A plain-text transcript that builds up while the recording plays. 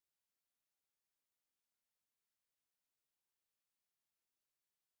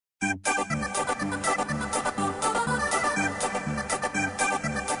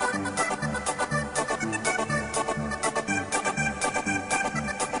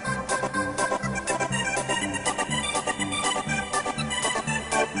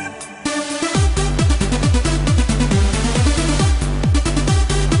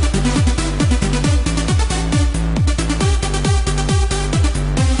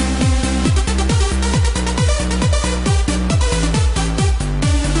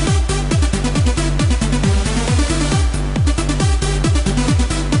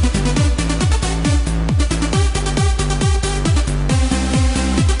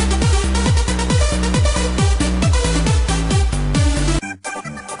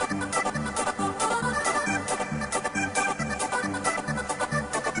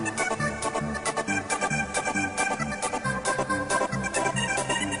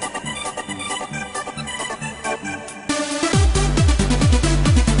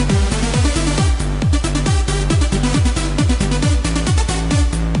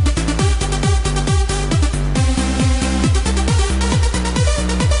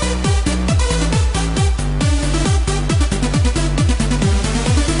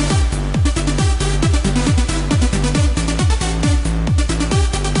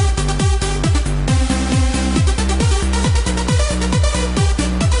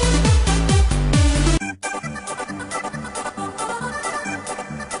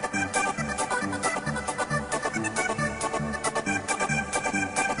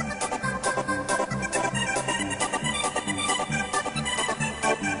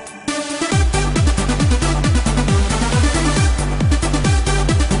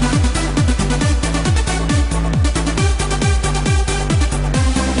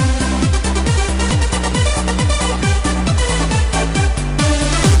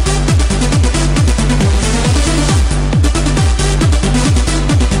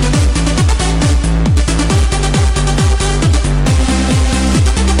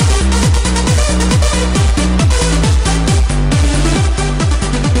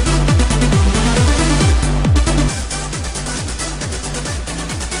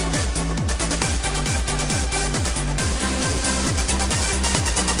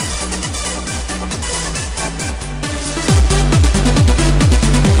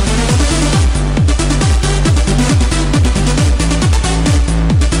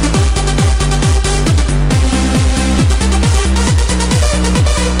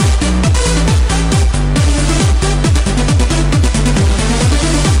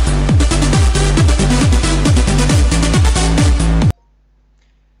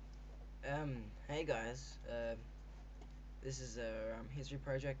Hey guys, this is a history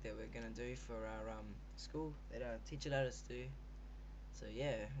project that we're gonna do for our school that our teacher let us do. So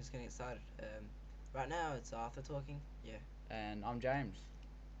yeah, let's gonna get started. Right now it's Arthur talking. Yeah. And I'm James,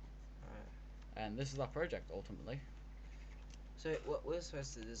 Alright. and this is our project ultimately. So what we were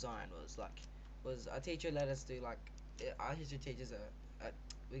supposed to design was our teacher let us do our history teachers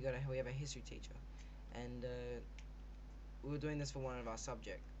we have a history teacher, and we were doing this for one of our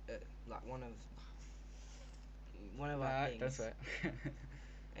subject, like one of our things. That's right.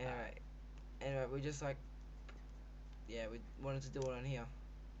 Anyway, we just we wanted to do it on here,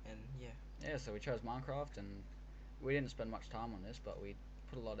 and yeah. Yeah, so we chose Minecraft, and we didn't spend much time on this, but we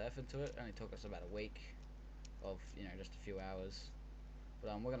put a lot of effort into it. It only took us about a week of just a few hours.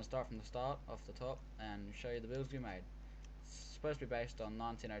 But we're gonna start from the start, off the top, and show you the builds we made. It's supposed to be based on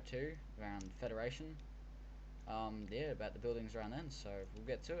 1902, around Federation. Yeah, about the buildings around then. So we'll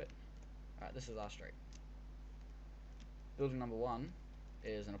get to it. Alright, this is our street. Building number 1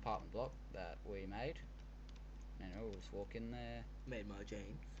 is an apartment block that we made. We'll just walk in there. Made by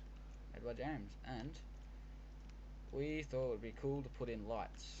James. Made by James. And we thought it would be cool to put in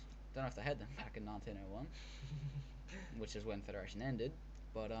lights. Don't know if they had them back in 1901, which is when Federation ended.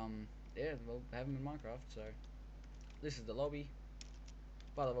 But yeah, we'll have them in Minecraft. So this is the lobby.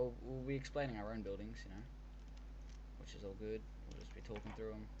 By the way, we'll be explaining our own buildings, which is all good. We'll just be talking through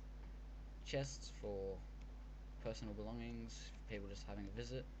them. Chests for personal belongings, people just having a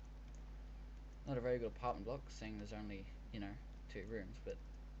visit. Not a very good apartment block, seeing there's only, 2 rooms, but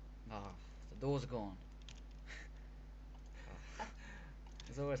the doors are gone.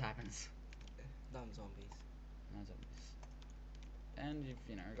 This always happens. Dumb zombies. No zombies. And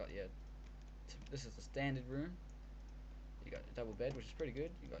you've got your this is the standard room. You got your double bed, which is pretty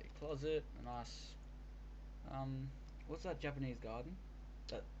good. You got your closet, a nice what's that Japanese garden?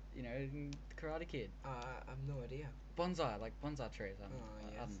 That in Karate Kid. I have no idea. Bonsai, like bonsai trees. I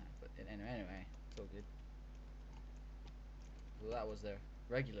Yes. don't know, but anyway, it's all good. Well, that was the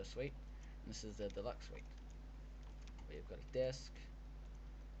regular suite, and this is the deluxe suite. Where you've got a desk,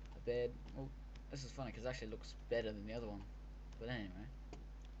 a bed. Well, this is funny because it actually looks better than the other one. But anyway,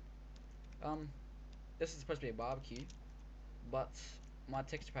 um, this is supposed to be a barbecue, but my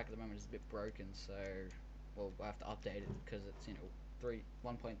texture pack at the moment is a bit broken, so well I have to update it because it's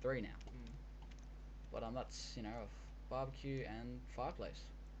 1.3 now. Mm. But that's a barbecue and fireplace.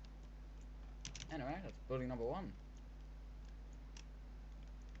 Anyway, that's building number 1.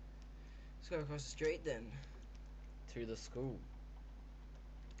 Let's go across the street then. To the school.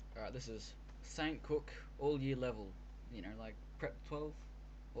 Alright, this is St. Cook all year level. Like Prep 12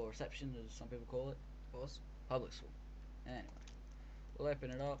 or reception as some people call it. Of course. Public school. Anyway, we'll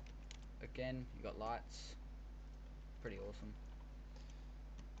open it up. Again, you got lights. Pretty awesome.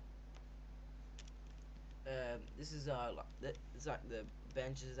 This is it's like the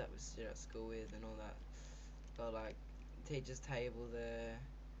benches that we sit at school with and all that. Got like teacher's table there.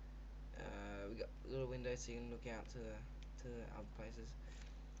 We got little windows so you can look out to the other places.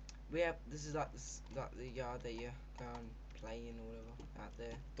 This is like the yard that you go and play in or whatever out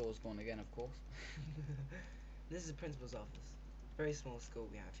there. Doors gone again, of course. This is the principal's office. Very small school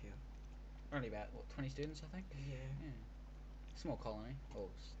we have here. Only about 20 students, I think. Yeah. Small colony or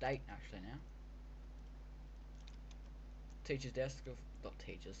state actually now. Teacher's desk not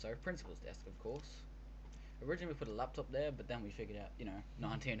teachers, sorry, principal's desk, of course. Originally we put a laptop there, but then we figured out,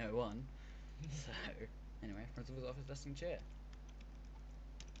 1901. So, anyway, principal's office, desk and chair.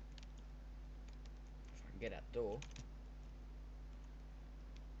 If I can get out the door.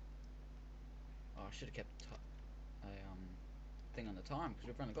 Oh, I should have kept a thing on the time because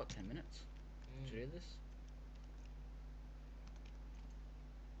we've only got 10 minutes to do this.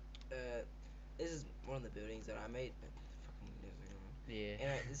 This is one of the buildings that I made fucking years ago. Yeah.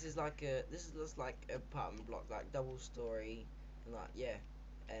 Anyway, this is just like an apartment block, like double story, and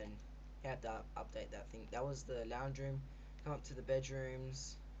and you have to update that thing. That was the lounge room. Come up to the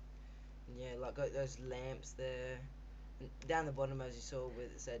bedrooms, and got those lamps there. And down the bottom, as you saw, where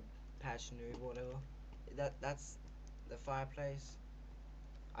it said patch new or whatever. That's the fireplace.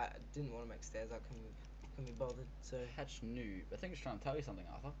 I didn't want to make stairs. I couldn't be bothered. So Patch noob. I think it's trying to tell you something,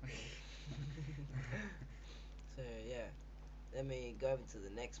 Arthur. So yeah, let me go over to the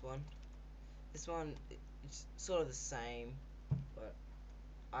next one. This one, it's sort of the same, but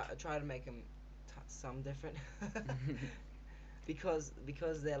I try to make them some different because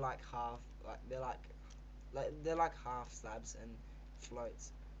they're like half, they're like half slabs and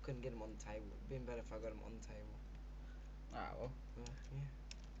floats. Couldn't get them on the table. It'd been better if I got them on the table. Alright, well. Yeah.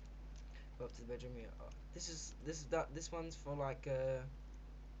 Go up to the bedroom here. Oh, this one's for like a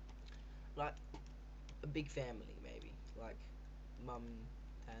big family maybe, like mum,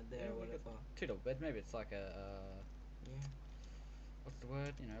 dad there or whatever. 2 double bed. Maybe it's like a Yeah. what's the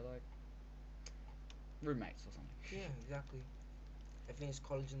word? Like roommates or something. Yeah, exactly. They finished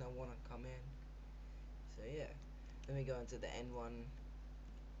college and they want to come in. So yeah. Then we go into the end one.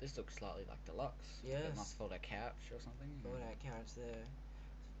 This looks slightly like deluxe. Yes. It must hold a couch or something. Go that couch there.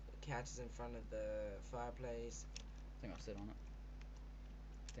 Couch is in front of the fireplace. I think I'll sit on it.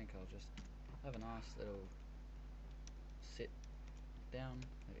 I think I'll just have a nice little sit down.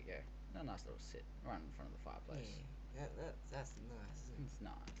 There we go. A nice little sit right in front of the fireplace. Yeah, that's nice. Isn't it? It's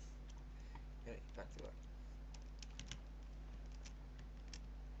nice. Anyway, back to it.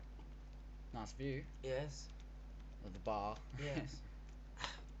 Nice view Yes. of the bar. Yes.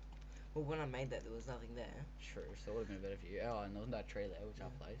 Well, when I made that, there was nothing there. True, so it would have been a better view. Oh, and there was that tree there, which I Yeah.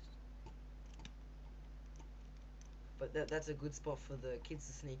 placed. But that's a good spot for the kids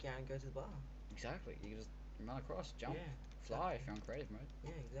to sneak out and go to the bar. Exactly. You can just run across, jump, Yeah, fly exactly. if you're on creative mode.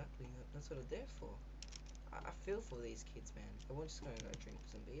 Yeah, exactly. That's what they're there for. I feel for these kids, man. They weren't just going to go drink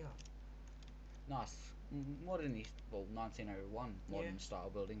some beer. Nice. Modern, 1901 modern style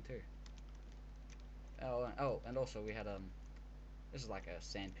building too. Oh, and also we had this is like a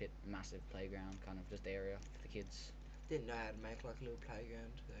sand pit, massive playground kind of just area for the kids. Didn't know how to make like a little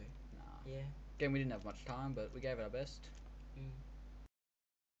playground, so Nah. yeah. Again, we didn't have much time, but we gave it our best. Mm.